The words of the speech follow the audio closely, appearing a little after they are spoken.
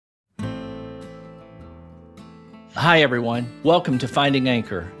Hi, everyone. Welcome to Finding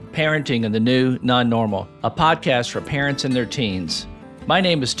Anchor, Parenting in the New Non-Normal, a podcast for parents and their teens. My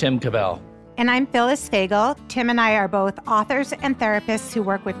name is Tim Cavell. And I'm Phyllis Fagel. Tim and I are both authors and therapists who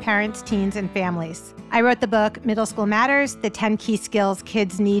work with parents, teens, and families. I wrote the book, Middle School Matters, the 10 Key Skills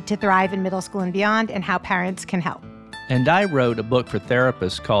Kids Need to Thrive in Middle School and Beyond, and How Parents Can Help. And I wrote a book for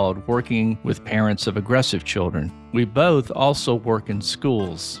therapists called Working with Parents of Aggressive Children. We both also work in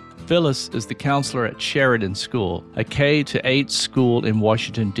schools. Phyllis is the counselor at Sheridan School, a K-8 school in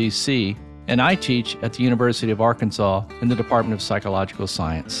Washington, D.C., and I teach at the University of Arkansas in the Department of Psychological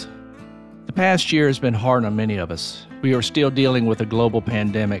Science. The past year has been hard on many of us. We are still dealing with a global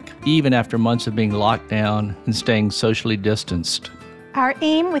pandemic, even after months of being locked down and staying socially distanced. Our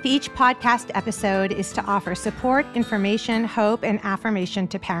aim with each podcast episode is to offer support, information, hope, and affirmation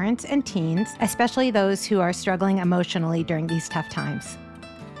to parents and teens, especially those who are struggling emotionally during these tough times.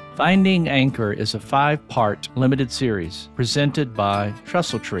 Finding Anchor is a 5-part limited series presented by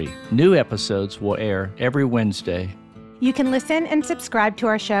Trestle Tree. New episodes will air every Wednesday. You can listen and subscribe to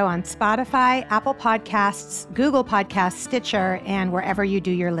our show on Spotify, Apple Podcasts, Google Podcasts, Stitcher, and wherever you do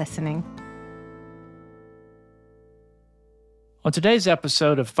your listening. On today's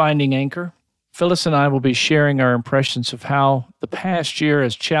episode of Finding Anchor, Phyllis and I will be sharing our impressions of how the past year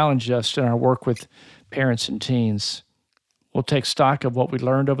has challenged us in our work with parents and teens. We'll take stock of what we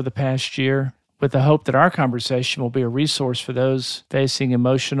learned over the past year with the hope that our conversation will be a resource for those facing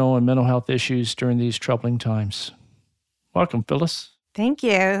emotional and mental health issues during these troubling times. Welcome, Phyllis. Thank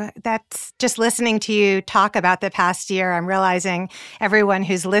you. That's just listening to you talk about the past year. I'm realizing everyone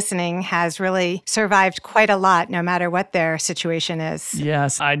who's listening has really survived quite a lot, no matter what their situation is.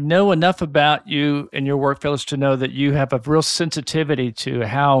 Yes, I know enough about you and your work, Phyllis, to know that you have a real sensitivity to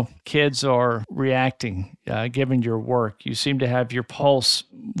how kids are reacting, given your work. You seem to have your pulse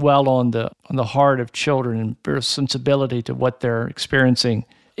well on the heart of children and real sensibility to what they're experiencing.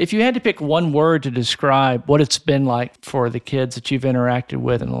 If you had to pick one word to describe what it's been like for the kids that you've interacted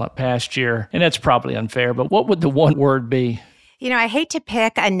with in the past year, and that's probably unfair, but what would the one word be? You know, I hate to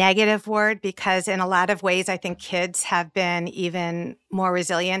pick a negative word because in a lot of ways, I think kids have been even more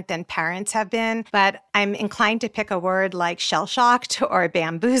resilient than parents have been. But I'm inclined to pick a word like shell-shocked or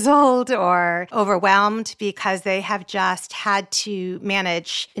bamboozled or overwhelmed because they have just had to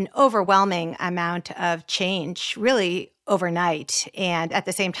manage an overwhelming amount of change, really overnight. And at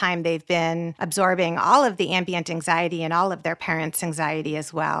the same time, they've been absorbing all of the ambient anxiety and all of their parents' anxiety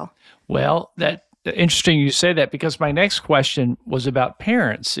as well. Well, interesting you say that because my next question was about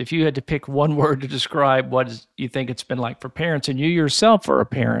parents. If you had to pick one word to describe what you think it's been like for parents, and you yourself are a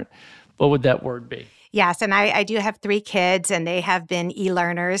parent, what would that word be? Yes, and I do have 3 kids, and they have been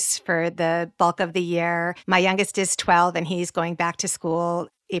e-learners for the bulk of the year. My youngest is 12, and he's going back to school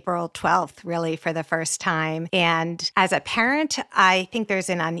April 12th, really, for the first time. And as a parent, I think there's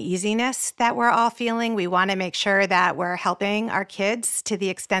an uneasiness that we're all feeling. We want to make sure that we're helping our kids to the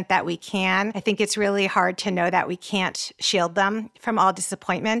extent that we can. I think it's really hard to know that we can't shield them from all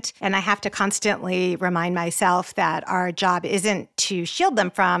disappointment. And I have to constantly remind myself that our job isn't to shield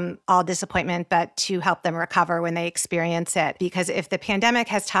them from all disappointment, but to help them recover when they experience it. Because if the pandemic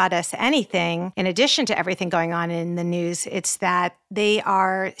has taught us anything, in addition to everything going on in the news, it's that they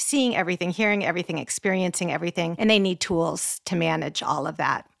are seeing everything, hearing everything, experiencing everything, and they need tools to manage all of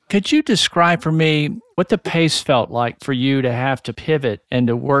that. Could you describe for me what the pace felt like for you to have to pivot and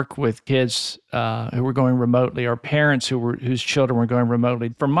to work with kids who were going remotely or parents whose children were going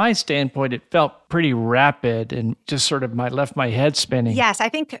remotely? From my standpoint, it felt pretty rapid and just sort of left my head spinning. Yes, I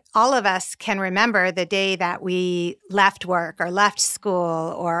think all of us can remember the day that we left work or left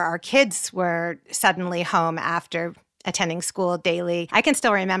school or our kids were suddenly home after attending school daily. I can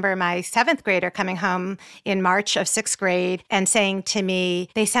still remember my 7th grader coming home in March of 6th grade and saying to me,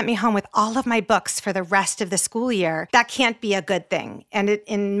 they sent me home with all of my books for the rest of the school year. That can't be a good thing. And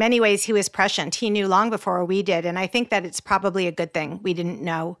in many ways, he was prescient. He knew long before we did. And I think that it's probably a good thing. We didn't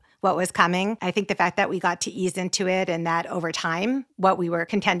know what was coming. I think the fact that we got to ease into it and that over time, what we were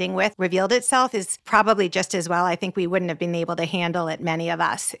contending with revealed itself is probably just as well. I think we wouldn't have been able to handle it, many of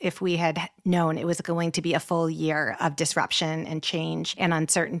us, if we had known it was going to be a full year of disruption and change and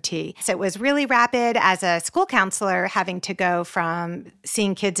uncertainty. So it was really rapid. As a school counselor, having to go from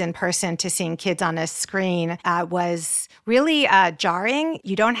seeing kids in person to seeing kids on a screen was really jarring.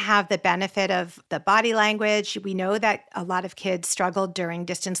 You don't have the benefit of the body language. We know that a lot of kids struggled during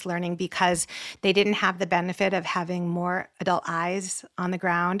distance learning because they didn't have the benefit of having more adult eyes on the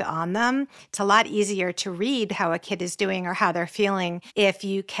ground on them. It's a lot easier to read how a kid is doing or how they're feeling if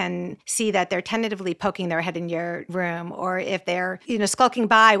you can see that they're tentatively poking their head in your room, or if they're, skulking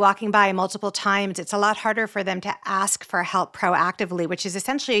by, walking by multiple times. It's a lot harder for them to ask for help proactively, which is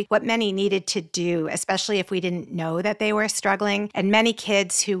essentially what many needed to do, especially if we didn't know that they were struggling. And many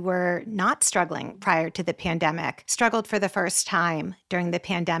kids who were not struggling prior to the pandemic struggled for the first time during the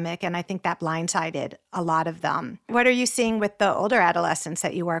pandemic. And I think that blindsided a lot of them. What are you seeing with the older adolescents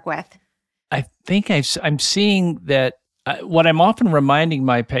that you work with? I think I'm seeing that what I'm often reminding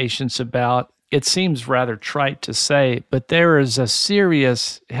my patients about, it seems rather trite to say, but there is a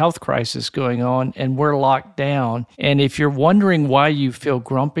serious health crisis going on and we're locked down. And if you're wondering why you feel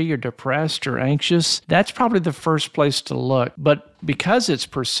grumpy or depressed or anxious, that's probably the first place to look. But because it's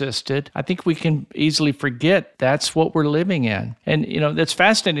persisted, I think we can easily forget that's what we're living in. And, that's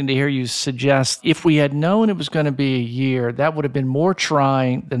fascinating to hear you suggest if we had known it was going to be a year, that would have been more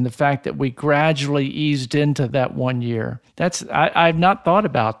trying than the fact that we gradually eased into that 1 year. I've not thought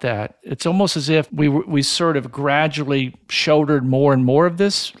about that. It's almost as if we sort of gradually shouldered more and more of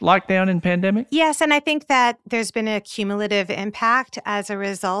this lockdown and pandemic. Yes, and I think that there's been a cumulative impact as a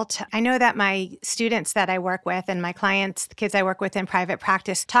result. I know that my students that I work with and my clients, the kids I work with in private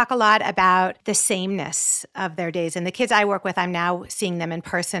practice, talk a lot about the sameness of their days. And the kids I work with, I'm now seeing them in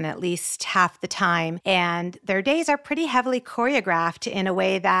person at least half the time. And their days are pretty heavily choreographed in a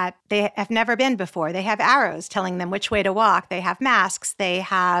way that they have never been before. They have arrows telling them which way to walk. They have masks. They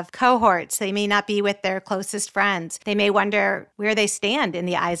have cohorts. They may not be with their closest friends. They may wonder where they stand in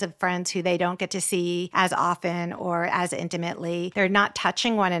the eyes of friends who they don't get to see as often or as intimately. They're not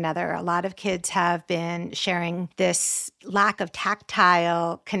touching one another. A lot of kids have been sharing this lack of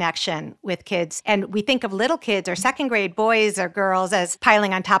tactile connection with kids. And we think of little kids or second grade boys or girls as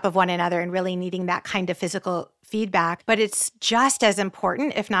piling on top of one another and really needing that kind of physical feedback. But it's just as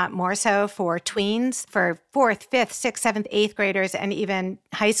important, if not more so, for tweens, for 4th, 5th, 6th, 7th, 8th graders, and even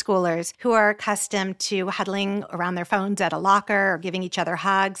high schoolers who are accustomed to huddling around their phones at a locker or giving each other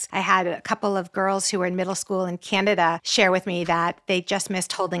hugs. I had a couple of girls who were in middle school in Canada share with me that they just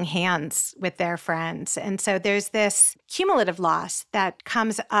missed holding hands with their friends. And so there's this cumulative loss that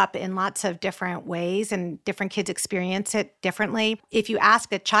comes up in lots of different ways, and different kids experience it differently. If you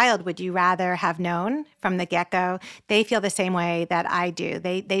ask a child, would you rather have known from the get-go, they feel the same way that I do.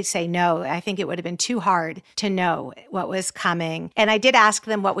 They say no. I think it would have been too hard to know what was coming. And I did ask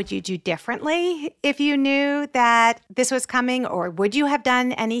them, what would you do differently if you knew that this was coming, or would you have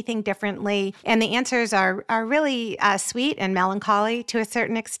done anything differently? And the answers are really sweet and melancholy to a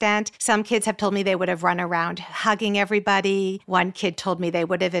certain extent. Some kids have told me they would have run around hugging everybody. One kid told me they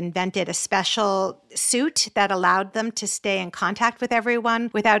would have invented a special suit that allowed them to stay in contact with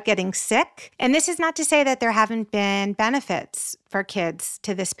everyone without getting sick. And this is not to say that there haven't been benefits for kids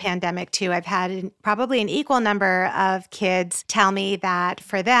to this pandemic too. I've had probably an equal number of kids tell me that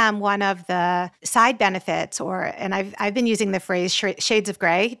for them, one of the side benefits, and I've been using the phrase shades of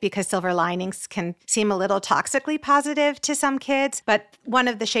gray because silver linings can seem a little toxically positive to some kids, but one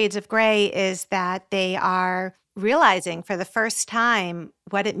of the shades of gray is that they are realizing for the first time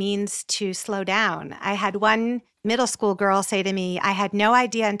what it means to slow down. I had one middle school girl say to me, I had no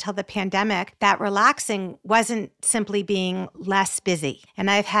idea until the pandemic that relaxing wasn't simply being less busy. And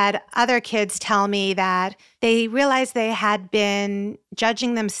I've had other kids tell me that they realized they had been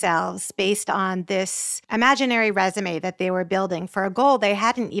judging themselves based on this imaginary resume that they were building for a goal they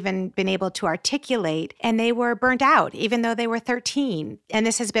hadn't even been able to articulate. And they were burnt out, even though they were 13. And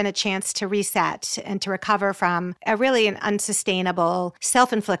this has been a chance to reset and to recover from an unsustainable,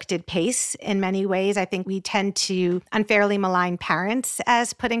 self-inflicted pace in many ways. I think we tend to unfairly malign parents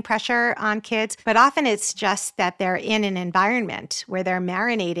as putting pressure on kids, but often it's just that they're in an environment where they're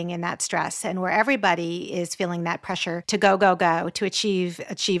marinating in that stress and where everybody is feeling that pressure to go, to achieve.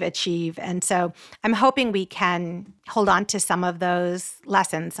 And so I'm hoping we can hold on to some of those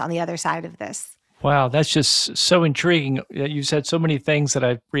lessons on the other side of this. Wow, that's just so intriguing. You said so many things that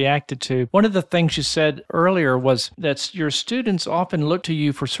I've reacted to. One of the things you said earlier was that your students often look to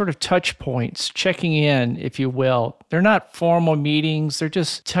you for sort of touch points, checking in, if you will. They're not formal meetings, they're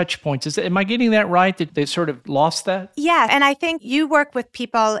just touch points. Am I getting that right, that they sort of lost that? Yeah, and I think you work with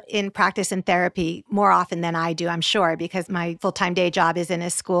people in practice and therapy more often than I do, I'm sure, because my full-time day job is in a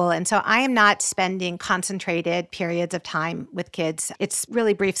school. And so I am not spending concentrated periods of time with kids. It's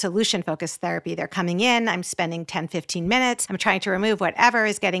really brief solution-focused therapy. They're coming in, I'm spending 10, 15 minutes. I'm trying to remove whatever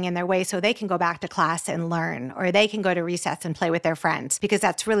is getting in their way so they can go back to class and learn, or they can go to recess and play with their friends, because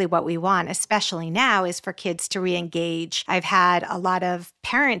that's really what we want, especially now, is for kids to re-engage. I've had a lot of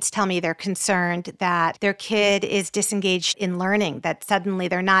parents tell me they're concerned that their kid is disengaged in learning, that suddenly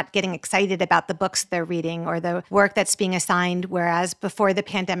they're not getting excited about the books they're reading or the work that's being assigned, whereas before the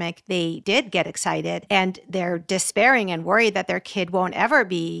pandemic, they did get excited, and they're despairing and worried that their kid won't ever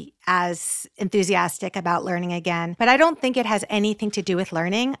be as enthusiastic about learning again. But I don't think it has anything to do with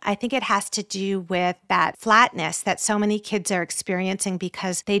learning. I think it has to do with that flatness that so many kids are experiencing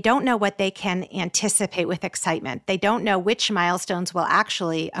because they don't know what they can anticipate with excitement. They don't know which milestones will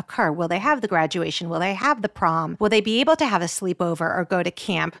actually occur. Will they have the graduation? Will they have the prom? Will they be able to have a sleepover or go to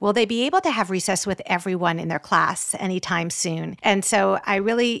camp? Will they be able to have recess with everyone in their class anytime soon? And so I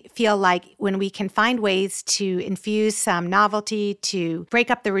really feel like when we can find ways to infuse some novelty, to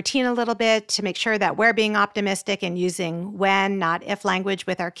break up the routine a little bit, to make sure that we're being optimistic and using when, not if language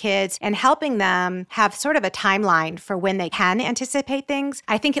with our kids, and helping them have sort of a timeline for when they can anticipate things,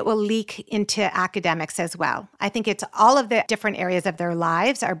 I think it will leak into academics as well. I think it's all of the different areas of their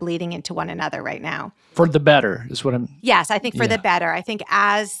lives are bleeding into one another right now. For the better is what I'm... Yes, I think for the better. I think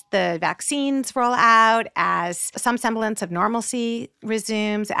as the vaccines roll out, as some semblance of normalcy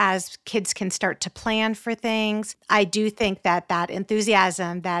resumes, as kids can start to plan for things, I do think that that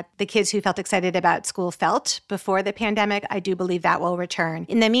enthusiasm that the kids who felt excited about school felt before the pandemic, I do believe that will return.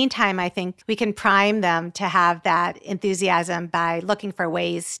 In the meantime, I think we can prime them to have that enthusiasm by looking for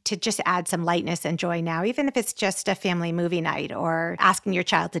ways to just add some lightness and joy now, even if it's just a family movie night or asking your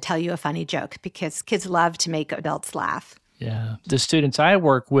child to tell you a funny joke, because kids love to make adults laugh. Yeah. The students I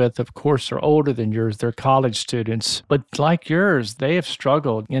work with, of course, are older than yours. They're college students. But like yours, they have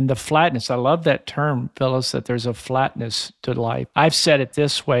struggled in the flatness. I love that term, Phyllis, that there's a flatness to life. I've said it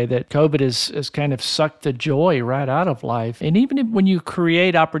this way, that COVID has kind of sucked the joy right out of life. And even when you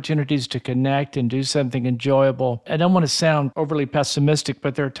create opportunities to connect and do something enjoyable, I don't want to sound overly pessimistic,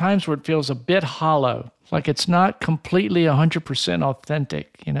 but there are times where it feels a bit hollow. Like it's not completely 100%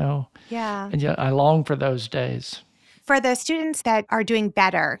 authentic, you know? Yeah. And yet I long for those days. For the students that are doing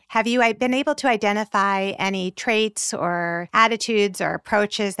better, have you been able to identify any traits or attitudes or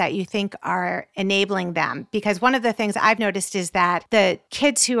approaches that you think are enabling them? Because one of the things I've noticed is that the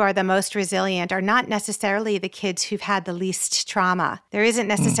kids who are the most resilient are not necessarily the kids who've had the least trauma. There isn't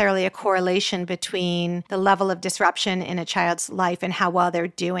necessarily a correlation between the level of disruption in a child's life and how well they're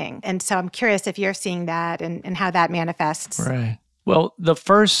doing. And so I'm curious if you're seeing that and how that manifests. Right. Well, the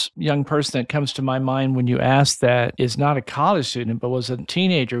first young person that comes to my mind when you ask that is not a college student, but was a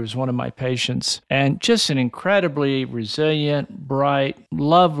teenager who was one of my patients, and just an incredibly resilient, bright,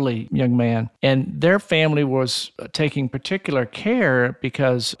 lovely young man. And their family was taking particular care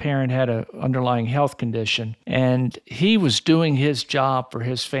because a parent had an underlying health condition, and he was doing his job for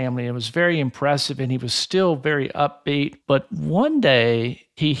his family. It was very impressive, and he was still very upbeat. But one day,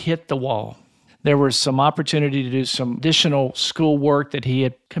 he hit the wall. There was some opportunity to do some additional school work that he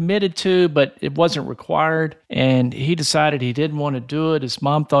had committed to, but it wasn't required. And he decided he didn't want to do it. His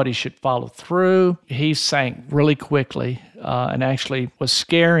mom thought he should follow through. He sank really quickly and actually was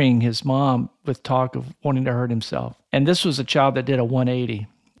scaring his mom with talk of wanting to hurt himself. And this was a child that did a 180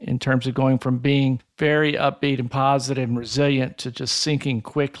 in terms of going from being very upbeat and positive and resilient to just sinking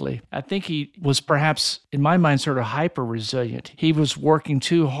quickly. I think he was perhaps, in my mind, sort of hyper-resilient. He was working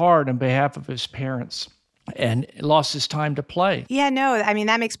too hard on behalf of his parents and lost his time to play. Yeah, no, I mean,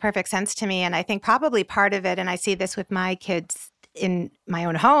 that makes perfect sense to me. And I think probably part of it, and I see this with my kids in my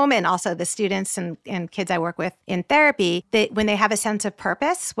own home and also the students and kids I work with in therapy, that when they have a sense of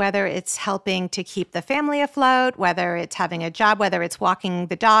purpose, whether it's helping to keep the family afloat, whether it's having a job, whether it's walking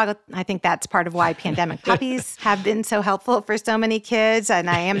the dog, I think that's part of why pandemic puppies have been so helpful for so many kids. And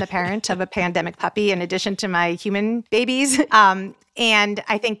I am the parent of a pandemic puppy in addition to my human babies. And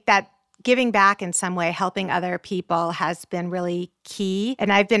I think that giving back in some way, helping other people has been really key.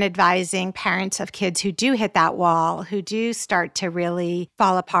 And I've been advising parents of kids who do hit that wall, who do start to really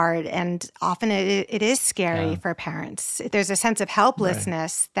fall apart. And often it is scary for parents. There's a sense of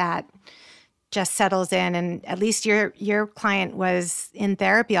helplessness that just settles in. And at least your client was in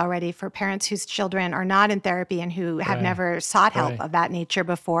therapy already for parents whose children are not in therapy and who have never sought help of that nature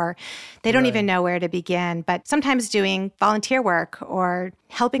before. They don't even know where to begin. But sometimes doing volunteer work or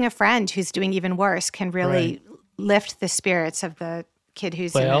helping a friend who's doing even worse can really lift the spirits of the kid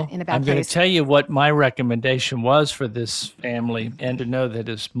who's in a bad place. I'm going to tell you what my recommendation was for this family, and to know that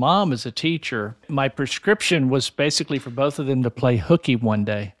his mom is a teacher. My prescription was basically for both of them to play hooky one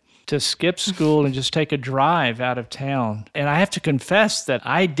day. to skip school and just take a drive out of town. And I have to confess that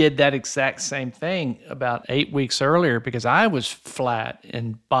I did that exact same thing about 8 weeks earlier because I was flat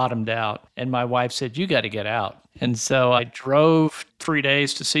and bottomed out. And my wife said, you got to get out. And so I drove 3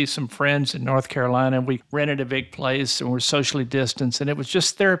 days to see some friends in North Carolina. We rented a big place and we're socially distanced. And it was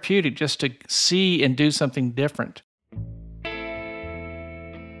just therapeutic just to see and do something different.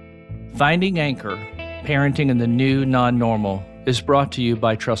 Finding Anchor, Parenting in the New Non-Normal, is brought to you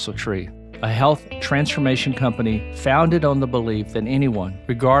by TrustleTree, a health transformation company founded on the belief that anyone,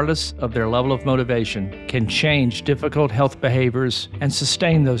 regardless of their level of motivation, can change difficult health behaviors and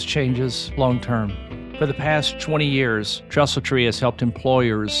sustain those changes long-term. For the past 20 years, TrustleTree has helped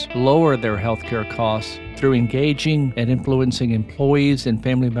employers lower their healthcare costs through engaging and influencing employees and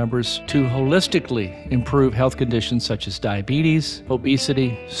family members to holistically improve health conditions such as diabetes,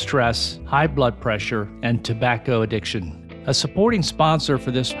 obesity, stress, high blood pressure, and tobacco addiction. A supporting sponsor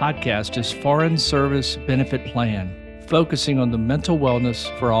for this podcast is Foreign Service Benefit Plan, focusing on the mental wellness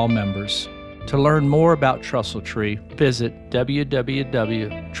for all members. To learn more about TrustleTree, visit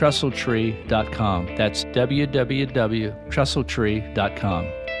www.trustletree.com. That's www.trustletree.com.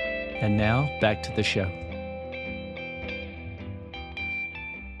 And now, back to the show.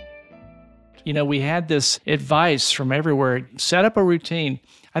 You know, we had this advice from everywhere, set up a routine.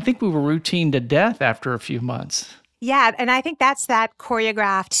 I think we were routine to death after a few months. Yeah, and I think that's that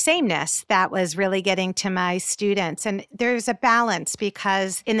choreographed sameness that was really getting to my students. And there's a balance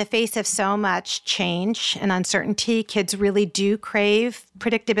because in the face of so much change and uncertainty, kids really do crave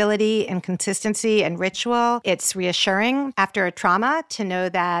predictability and consistency and ritual. It's reassuring after a trauma to know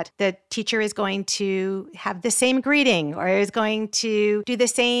that the teacher is going to have the same greeting or is going to do the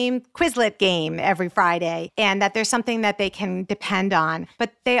same Quizlet game every Friday and that there's something that they can depend on.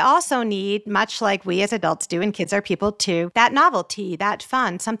 But they also need, much like we as adults do and kids are people too, that novelty, that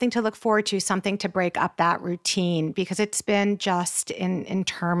fun, something to look forward to, something to break up that routine because it's been just an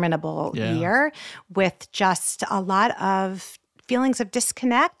interminable year with just a lot of feelings of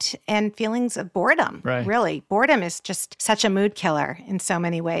disconnect and feelings of boredom. Right. Really, boredom is just such a mood killer in so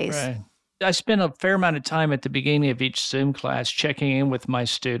many ways. Right. I spend a fair amount of time at the beginning of each Zoom class checking in with my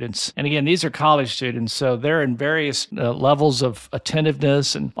students. And again, these are college students, so they're in various levels of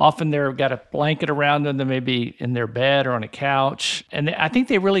attentiveness, and often they've got a blanket around them. They may be in their bed or on a couch. And I think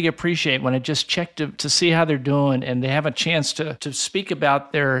they really appreciate when I just check to see how they're doing, and they have a chance to speak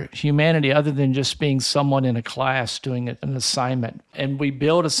about their humanity other than just being someone in a class doing an assignment. And we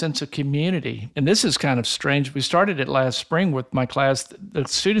build a sense of community. And this is kind of strange. We started it last spring with my class. The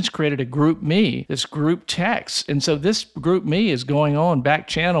students created a group me, this group text. And so this group me is going on back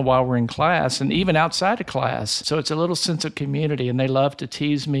channel while we're in class and even outside of class. So it's a little sense of community and they love to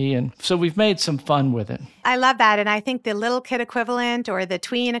tease me. And so we've made some fun with it. I love that. And I think the little kid equivalent or the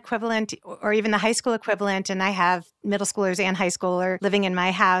tween equivalent or even the high school equivalent, and I have middle schoolers and high schooler living in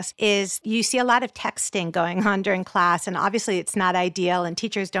my house, is you see a lot of texting going on during class. And obviously it's not ideal and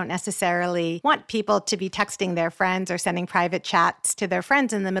teachers don't necessarily want people to be texting their friends or sending private chats to their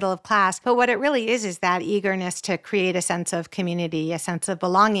friends in the middle of class. But what it really is that eagerness to create a sense of community, a sense of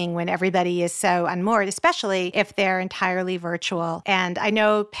belonging when everybody is so unmoored, especially if they're entirely virtual. And I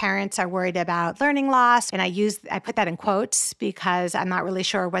know parents are worried about learning loss. And I put that in quotes because I'm not really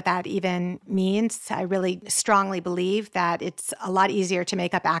sure what that even means. I really strongly believe that it's a lot easier to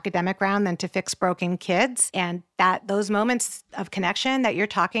make up academic ground than to fix broken kids. And that those moments of connection that you're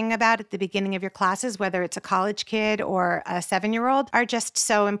talking about at the beginning of your classes, whether it's a college kid or a 7-year-old, are just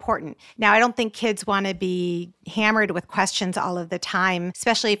so important. Now, I don't think kids want to be hammered with questions all of the time,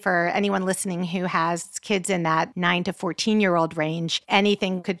 especially for anyone listening who has kids in that 9 to 14-year-old range.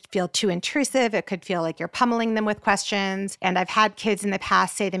 Anything could feel too intrusive. It could feel like you're pummeling them with questions. And I've had kids in the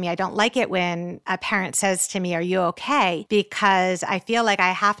past say to me, I don't like it when a parent says to me, are you okay? Because I feel like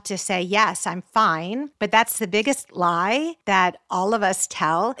I have to say, yes, I'm fine. But that's the biggest lie that all of us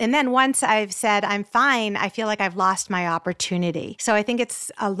tell. And then once I've said, I'm fine, I feel like I've lost my opportunity. So I think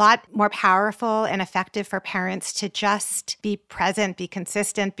it's a lot more powerful and effective for parents to just be present, be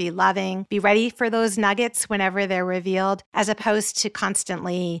consistent, be loving, be ready for those nuggets whenever they're revealed, as opposed to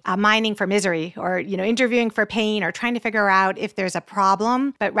constantly mining for misery or, interviewing for pain or trying to figure out if there's a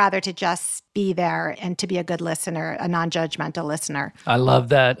problem, but rather to just be there and to be a good listener, a non-judgmental listener. I love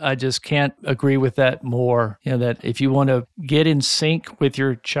that. I just can't agree with that more. That if you want to get in sync with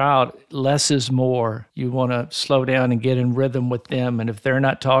your child, less is more. You want to slow down and get in rhythm with them. And if they're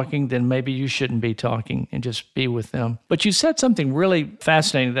not talking, then maybe you shouldn't be talking and just be with them. But you said something really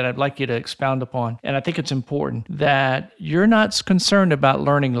fascinating that I'd like you to expound upon. And I think it's important that you're not concerned about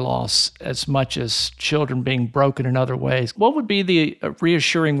learning loss as much as children being broken in other ways. What would be the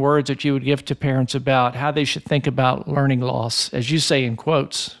reassuring words that you would give to parents about how they should think about learning loss, as you say in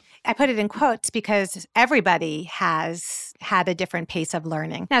quotes? I put it in quotes because everybody has had a different pace of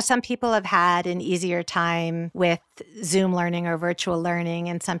learning. Now, some people have had an easier time with Zoom learning or virtual learning,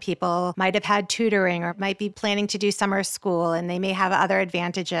 and some people might have had tutoring or might be planning to do summer school, and they may have other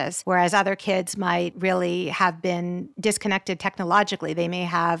advantages, whereas other kids might really have been disconnected technologically. They may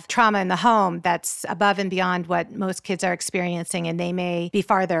have trauma in the home that's above and beyond what most kids are experiencing, and they may be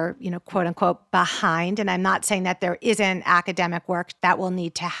farther, quote unquote, behind. And I'm not saying that there isn't academic work that will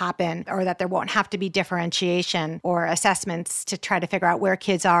need to happen or that there won't have to be differentiation or assessment to try to figure out where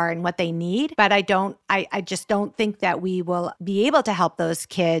kids are and what they need. But I just don't think that we will be able to help those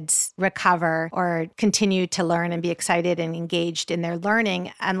kids recover or continue to learn and be excited and engaged in their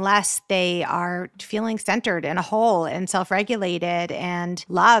learning unless they are feeling centered and whole and self-regulated and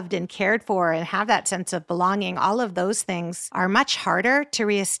loved and cared for and have that sense of belonging. All of those things are much harder to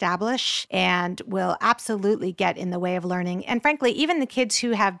reestablish and will absolutely get in the way of learning. And frankly, even the kids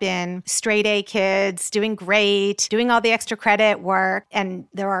who have been straight A kids, doing great, doing all the extra credit work. And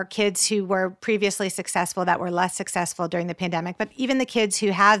there are kids who were previously successful that were less successful during the pandemic. But even the kids who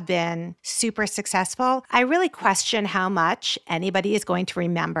have been super successful, I really question how much anybody is going to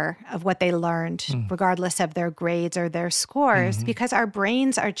remember of what they learned, regardless of their grades or their scores, because our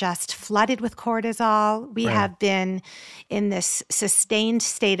brains are just flooded with cortisol. We have been in this sustained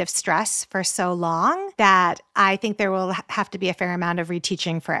state of stress for so long that I think there will have to be a fair amount of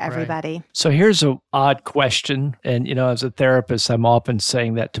reteaching for everybody. Right. So here's an odd question. And, as a therapist, I'm often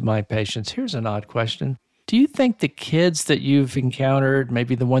saying that to my patients. Here's an odd question. Do you think the kids that you've encountered,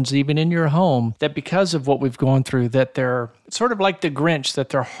 maybe the ones even in your home, that because of what we've gone through, that they're sort of like the Grinch, that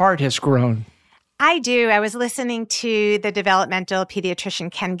their heart has grown? I do. I was listening to the developmental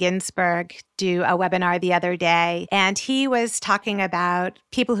pediatrician Ken Ginsburg do a webinar the other day, and he was talking about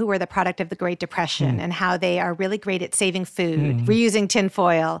people who were the product of the Great Depression and how they are really great at saving food, reusing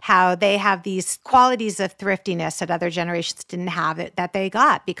tinfoil, how they have these qualities of thriftiness that other generations didn't have that they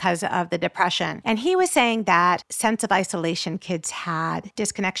got because of the Depression. And he was saying that sense of isolation kids had,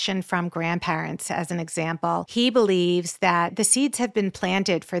 disconnection from grandparents as an example. He believes that the seeds have been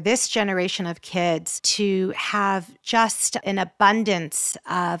planted for this generation of kids to have just an abundance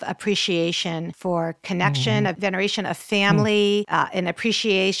of appreciation for connection, a veneration of family, an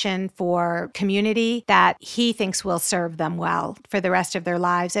appreciation for community that he thinks will serve them well for the rest of their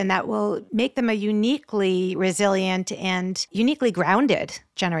lives, and that will make them a uniquely resilient and uniquely grounded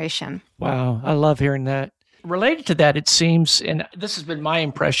generation. Wow, I love hearing that. Related to that, it seems, and this has been my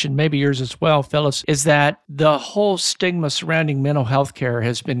impression, maybe yours as well, Phyllis, is that the whole stigma surrounding mental health care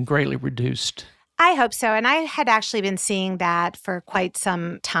has been greatly reduced. I hope so. And I had actually been seeing that for quite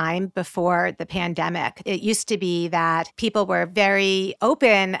some time before the pandemic. It used to be that people were very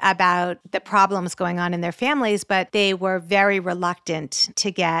open about the problems going on in their families, but they were very reluctant to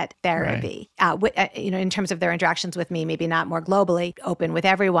get therapy. Right. In terms of their interactions with me, maybe not more globally open with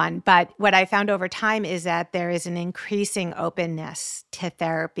everyone. But what I found over time is that there is an increasing openness to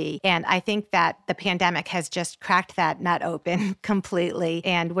therapy. And I think that the pandemic has just cracked that nut open completely.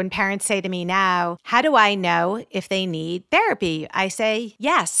 And when parents say to me now, how do I know if they need therapy? I say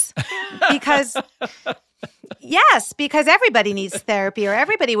yes, because everybody needs therapy, or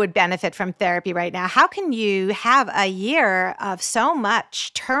everybody would benefit from therapy right now. How can you have a year of so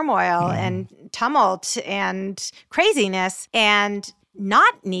much turmoil and tumult and craziness and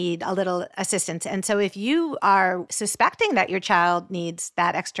not need a little assistance? And so if you are suspecting that your child needs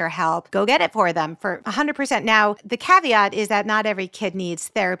that extra help, go get it for them for 100%. Now, the caveat is that not every kid needs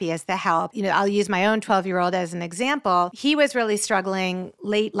therapy as the help. I'll use my own 12-year-old as an example. He was really struggling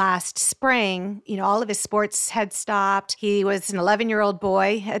late last spring. All of his sports had stopped. He was an 11-year-old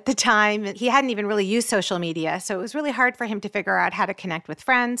boy at the time. He hadn't even really used social media. So it was really hard for him to figure out how to connect with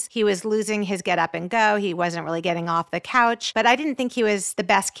friends. He was losing his get up and go. He wasn't really getting off the couch. But I didn't think he he was the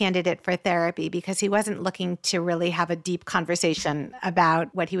best candidate for therapy because he wasn't looking to really have a deep conversation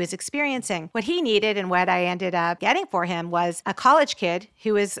about what he was experiencing. What he needed and what I ended up getting for him was a college kid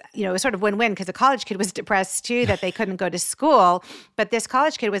who was, it was sort of win-win because the college kid was depressed too, that they couldn't go to school. But this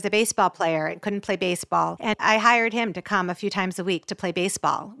college kid was a baseball player and couldn't play baseball. And I hired him to come a few times a week to play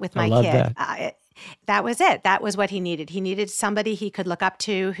baseball with my kid. That was it. That was what he needed. He needed somebody he could look up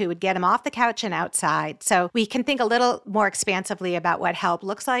to who would get him off the couch and outside. So we can think a little more expansively about what help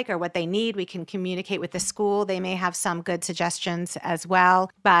looks like or what they need. We can communicate with the school. They may have some good suggestions as well.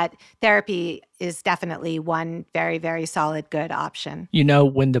 But therapy is definitely one very, very solid, good option.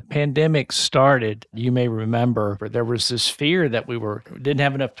 When the pandemic started, you may remember there was this fear that we didn't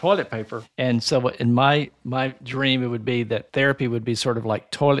have enough toilet paper. And so in my dream, it would be that therapy would be sort of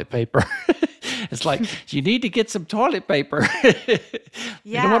like toilet paper. It's like, you need to get some toilet paper.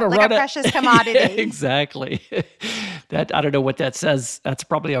 Yeah, like a precious commodity. Exactly. I don't know what that says. That's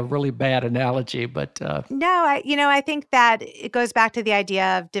probably a really bad analogy, but... No, I think that it goes back to the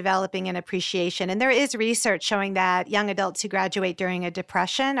idea of developing an appreciation. And there is research showing that young adults who graduate during a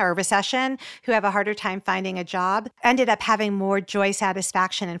depression or a recession, who have a harder time finding a job, ended up having more joy,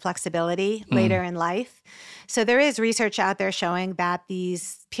 satisfaction, and flexibility later in life. So there is research out there showing that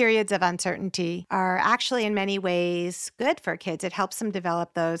these periods of uncertainty are actually in many ways good for kids. It helps them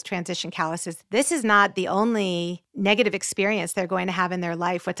develop those transition calluses. This is not the only negative experience they're going to have in their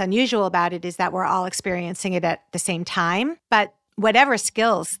life. What's unusual about it is that we're all experiencing it at the same time. But whatever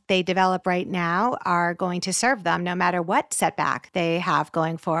skills they develop right now are going to serve them no matter what setback they have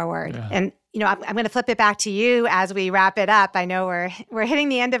going forward. Yeah. And I'm going to flip it back to you as we wrap it up. I know we're hitting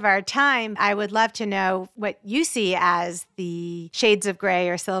the end of our time. I would love to know what you see as the shades of gray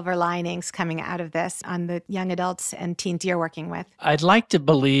or silver linings coming out of this on the young adults and teens you're working with. I'd like to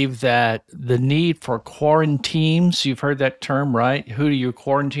believe that the need for quarantines, you've heard that term, right? Who are you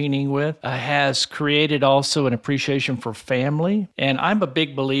quarantining with? Has created also an appreciation for family. And I'm a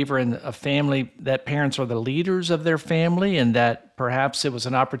big believer in a family that parents are the leaders of their family, and that perhaps it was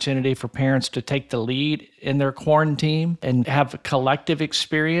an opportunity for parents to take the lead in their quarantine and have a collective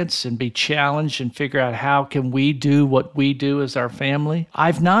experience and be challenged and figure out how can we do what we do as our family.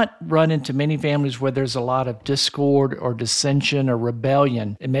 I've not run into many families where there's a lot of discord or dissension or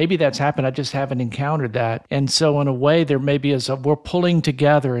rebellion. And maybe that's happened. I just haven't encountered that. And so in a way, there maybe is we're pulling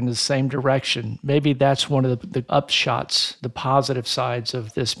together in the same direction. Maybe that's one of the upshots, the positive sides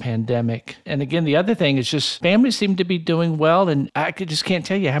of this pandemic. And again, the other thing is just families seem to be doing well. And I just can't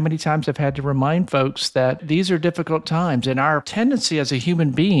tell you how many times I've had to remind folks that these are difficult times. And our tendency as a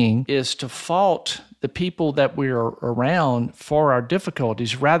human being is to fault the people that we're around for our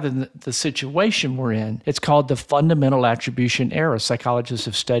difficulties rather than the situation we're in. It's called the fundamental attribution error. Psychologists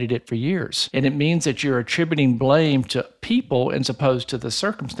have studied it for years. And it means that you're attributing blame to people as opposed to the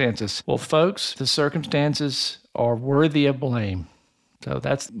circumstances. Well, folks, the circumstances are worthy of blame. So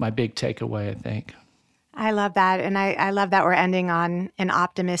that's my big takeaway, I think. I love that. And I love that we're ending on an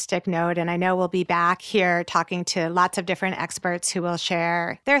optimistic note. And I know we'll be back here talking to lots of different experts who will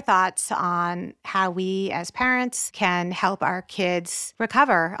share their thoughts on how we as parents can help our kids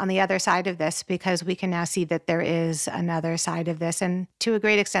recover on the other side of this, because we can now see that there is another side of this. And to a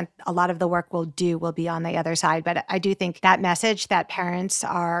great extent, a lot of the work we'll do will be on the other side. But I do think that message that parents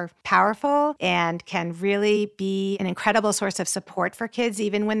are powerful and can really be an incredible source of support for kids,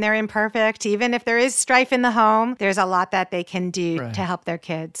 even when they're imperfect, even if there is strife in the home, there's a lot that they can do to help their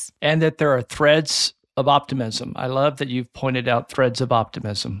kids. And that there are threads of optimism. I love that you've pointed out threads of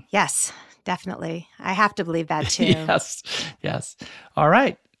optimism. Yes, definitely. I have to believe that too. Yes. All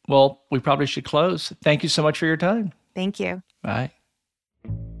right. Well, we probably should close. Thank you so much for your time. Thank you. Bye.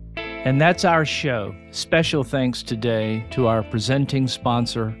 And that's our show. Special thanks today to our presenting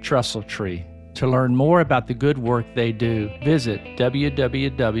sponsor, Trestle Tree. To learn more about the good work they do, visit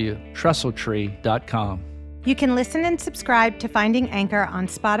www.trestletree.com. You can listen and subscribe to Finding Anchor on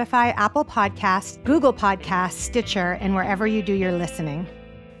Spotify, Apple Podcasts, Google Podcasts, Stitcher, and wherever you do your listening.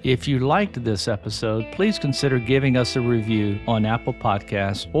 If you liked this episode, please consider giving us a review on Apple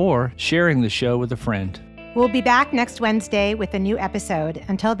Podcasts or sharing the show with a friend. We'll be back next Wednesday with a new episode.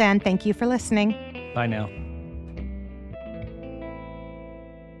 Until then, thank you for listening. Bye now.